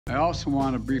I also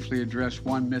want to briefly address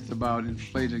one myth about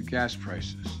inflated gas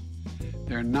prices.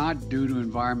 They're not due to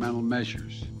environmental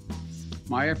measures.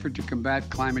 My effort to combat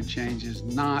climate change is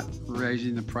not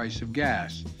raising the price of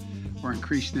gas or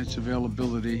increasing its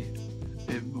availability.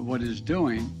 What it's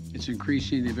doing, it's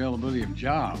increasing the availability of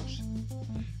jobs.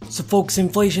 So folks,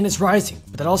 inflation is rising,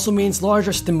 but that also means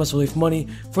larger stimulus relief money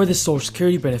for the Social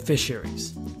Security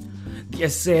beneficiaries. The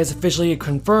SSDI has officially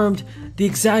confirmed the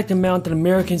exact amount that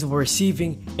Americans will be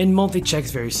receiving in monthly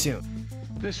checks very soon.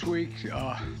 This week,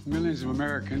 millions of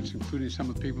Americans, including some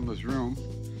of the people in this room,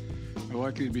 are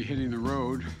likely to be hitting the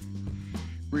road,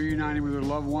 reuniting with their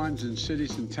loved ones in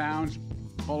cities and towns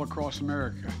all across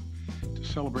America to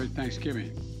celebrate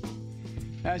Thanksgiving.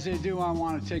 As they do, I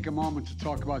want to take a moment to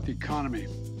talk about the economy,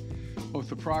 both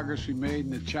the progress we made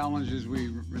and the challenges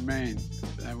we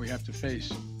have to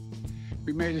face.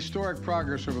 We've made historic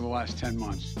progress over the last 10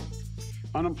 months.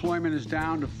 Unemployment is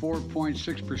down to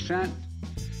 4.6%,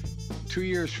 2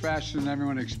 years faster than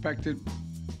everyone expected.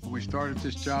 When we started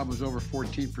this job, it was over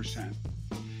 14%.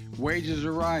 Wages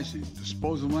are rising,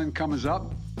 disposable income is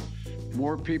up,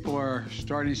 more people are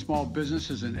starting small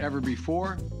businesses than ever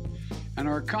before, and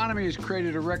our economy has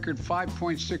created a record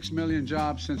 5.6 million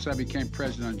jobs since I became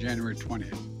president on January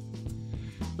 20th.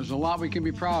 There's a lot we can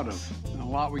be proud of and a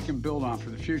lot we can build on for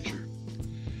the future.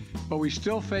 But we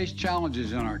still face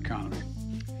challenges in our economy.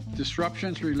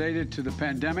 Disruptions related to the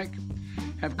pandemic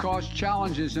have caused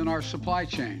challenges in our supply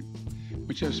chain,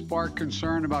 which have sparked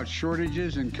concern about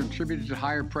shortages and contributed to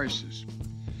higher prices.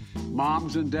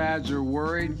 Moms and dads are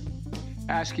worried,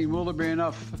 asking, will there be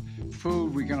enough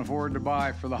food we can afford to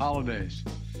buy for the holidays?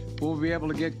 Will we be able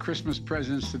to get Christmas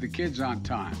presents to the kids on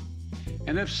time?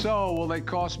 And if so, will they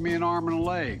cost me an arm and a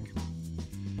leg?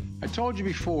 I told you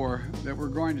before that we're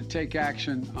going to take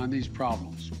action on these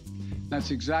problems. That's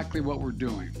exactly what we're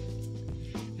doing.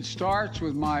 It starts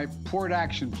with my Port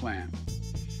Action Plan,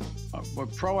 a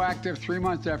proactive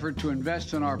 3-month effort to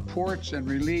invest in our ports and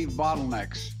relieve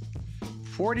bottlenecks.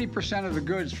 40% of the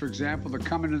goods, for example, that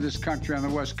come into this country on the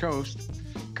West Coast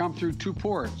come through 2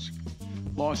 ports,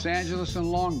 Los Angeles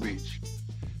and Long Beach.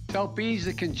 To help ease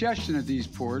the congestion at these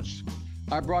ports,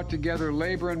 I brought together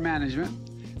labor and management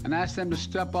and asked them to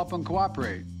step up and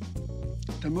cooperate,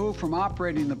 to move from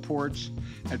operating the ports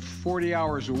at 40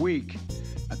 hours a week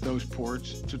at those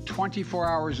ports to 24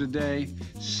 hours a day,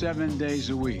 7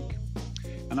 days a week.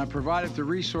 And I provided the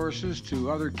resources to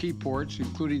other key ports,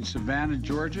 including Savannah,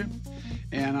 Georgia,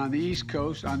 and on the East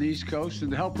Coast, and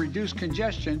to help reduce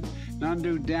congestion and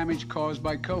undo damage caused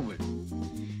by COVID.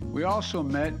 We also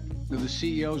met with the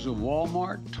CEOs of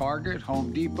Walmart, Target,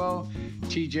 Home Depot,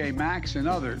 TJ Maxx, and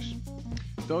others.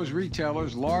 Those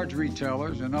retailers, large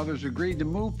retailers, and others agreed to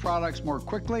move products more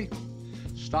quickly,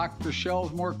 stock their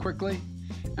shelves more quickly.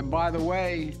 And by the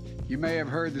way, you may have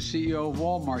heard the CEO of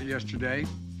Walmart yesterday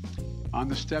on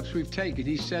the steps we've taken.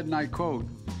 He said, and I quote,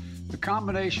 "The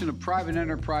combination of private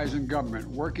enterprise and government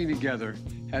working together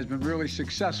has been really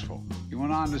successful." He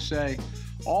went on to say,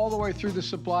 all the way through the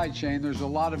supply chain, there's a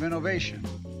lot of innovation.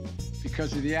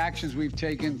 Because of the actions we've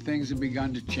taken, things have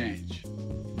begun to change.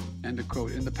 End of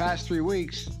quote. In the past 3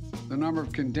 weeks, the number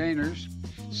of containers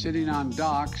sitting on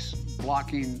docks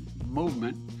blocking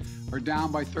movement are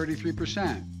down by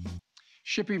 33%.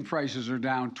 Shipping prices are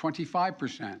down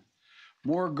 25%.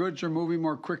 More goods are moving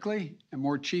more quickly and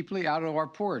more cheaply out of our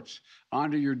ports,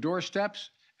 onto your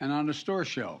doorsteps and onto store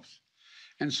shelves.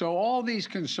 And so all these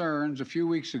concerns a few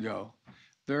weeks ago,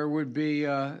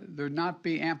 there'd not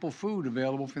be ample food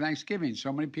available for Thanksgiving.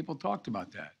 So many people talked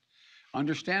about that,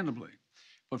 understandably.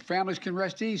 But families can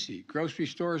rest easy. Grocery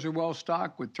stores are well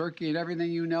stocked with turkey and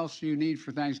everything else you need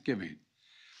for Thanksgiving.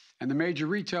 And the major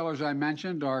retailers I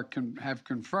mentioned have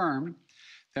confirmed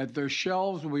that their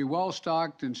shelves will be well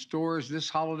stocked in stores this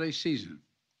holiday season.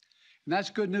 And that's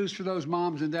good news for those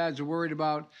moms and dads who are worried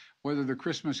about whether their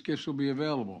Christmas gifts will be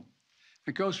available.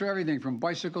 It goes for everything from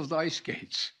bicycles to ice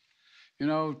skates. You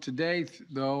know, today,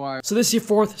 though, So this is your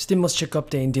 4th stimulus check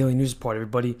update and daily news report,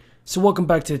 everybody. So welcome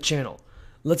back to the channel.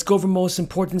 Let's go over most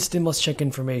important stimulus check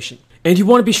information. And you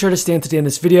want to be sure to stay until the end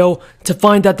of this video to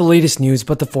find out the latest news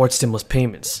about the 4th stimulus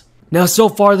payments. Now, so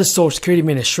far, the Social Security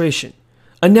Administration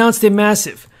announced a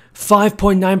massive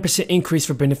 5.9% increase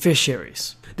for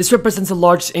beneficiaries. This represents the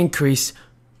largest increase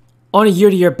on a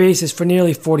year-to-year basis for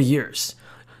nearly 40 years.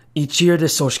 Each year, the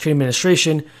Social Security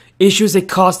Administration issues a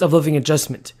cost of living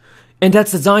adjustment, and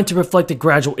that's designed to reflect a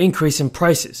gradual increase in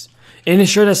prices and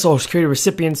ensure that Social Security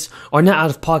recipients are not out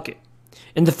of pocket.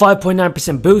 And the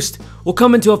 5.9% boost will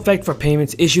come into effect for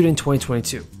payments issued in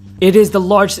 2022. It is the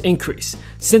largest increase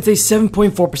since a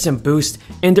 7.4% boost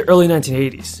in the early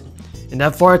 1980s. and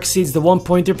that far exceeds the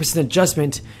 1.3%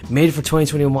 adjustment made for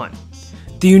 2021.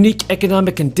 The unique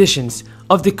economic conditions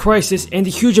of the crisis and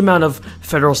the huge amount of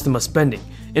federal stimulus spending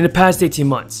in the past 18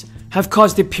 months have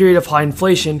caused a period of high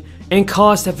inflation, and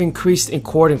costs have increased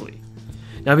accordingly.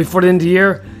 Now, before the end of the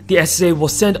year, the SSDI will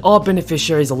send all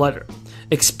beneficiaries a letter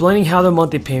explaining how their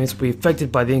monthly payments will be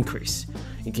affected by the increase.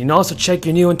 You can also check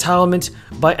your new entitlement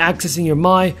by accessing your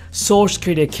My Social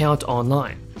Security account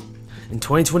online. In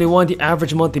 2021, the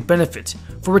average monthly benefit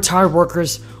for retired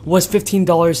workers was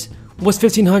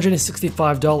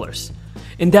 $1,565,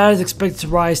 and that is expected to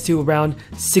rise to around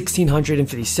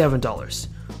 $1,657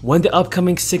 when the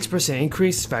upcoming 6%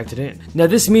 increase is factored in. Now,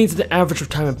 this means that the average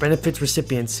retirement benefits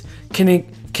recipients can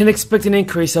expect an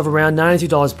increase of around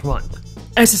 $92 per month.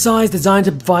 SSI is designed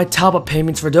to provide top-up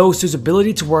payments for those whose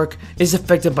ability to work is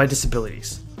affected by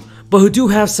disabilities, but who do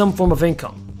have some form of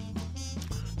income.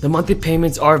 The monthly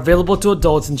payments are available to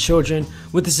adults and children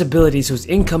with disabilities whose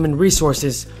income and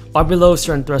resources are below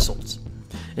certain thresholds.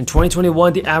 In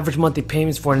 2021, the average monthly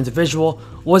payments for an individual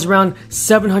was around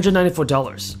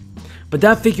 $794, but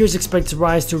that figure is expected to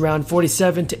rise to around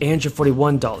 $47 to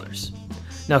 $841.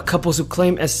 Now, couples who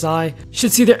claim SSI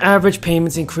should see their average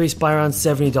payments increase by around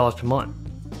 $70 per month.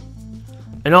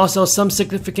 And also, some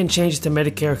significant changes to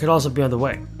Medicare could also be on the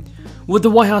way, with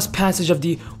the White House passage of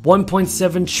the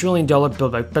 $1.7 trillion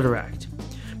Build Back Better Act.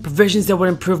 Provisions that would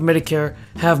improve Medicare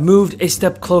have moved a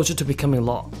step closer to becoming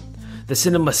law. The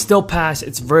Senate must still pass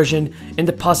its version, and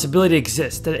the possibility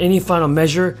exists that any final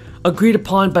measure agreed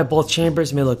upon by both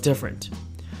chambers may look different.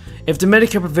 If the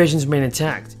Medicare provisions remain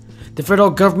intact, the federal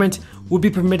government would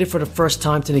be permitted for the first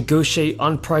time to negotiate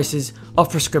on prices of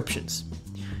prescriptions,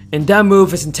 and that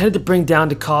move is intended to bring down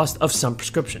the cost of some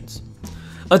prescriptions.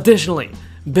 Additionally,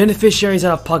 beneficiaries'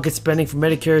 out-of-pocket spending for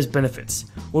Medicare's benefits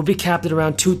will be capped at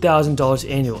around $2,000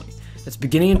 annually. That's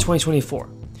beginning in 2024,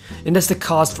 and thus the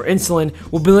cost for insulin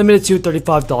will be limited to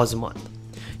 $35 a month.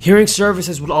 Hearing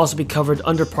services would also be covered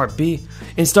under Part B,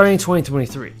 and starting in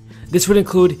 2023, this would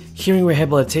include hearing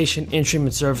rehabilitation and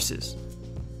treatment services.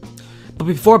 But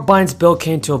before Biden's bill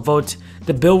came to a vote,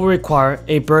 the bill will require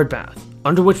a bird bath,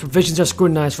 under which provisions are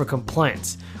scrutinized for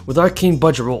compliance with arcane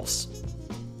budget rules.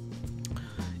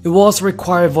 It will also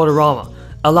require a vote-a-rama,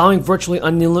 allowing virtually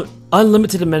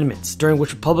unlimited amendments, during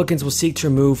which Republicans will seek to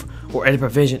remove or edit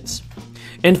provisions,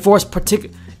 and force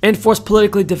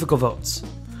politically difficult votes.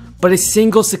 But a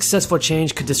single successful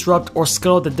change could disrupt or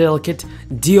scuttle the delicate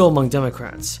deal among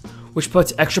Democrats, which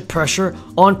puts extra pressure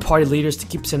on party leaders to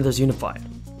keep senators unified.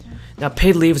 Now,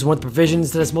 paid leave is one of the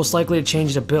provisions that is most likely to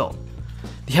change the bill.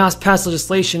 The House-passed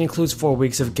legislation includes 4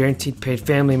 weeks of guaranteed paid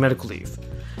family and medical leave.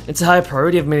 It's a high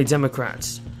priority of many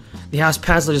Democrats. The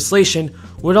House-passed legislation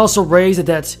would also raise a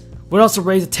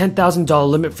 $10,000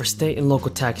 limit for state and local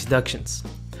tax deductions.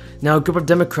 Now, a group of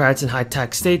Democrats in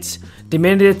high-tax states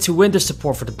demanded it to win their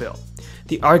support for the bill.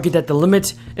 They argued that the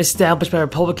limit established by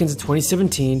Republicans in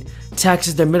 2017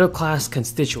 taxes their middle-class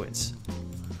constituents.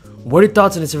 What are your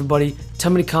thoughts on this, everybody?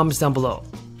 Tell me in the comments down below.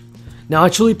 Now, I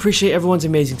truly appreciate everyone's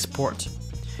amazing support.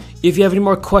 If you have any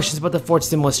more questions about the fourth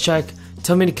stimulus check,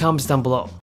 tell me in the comments down below.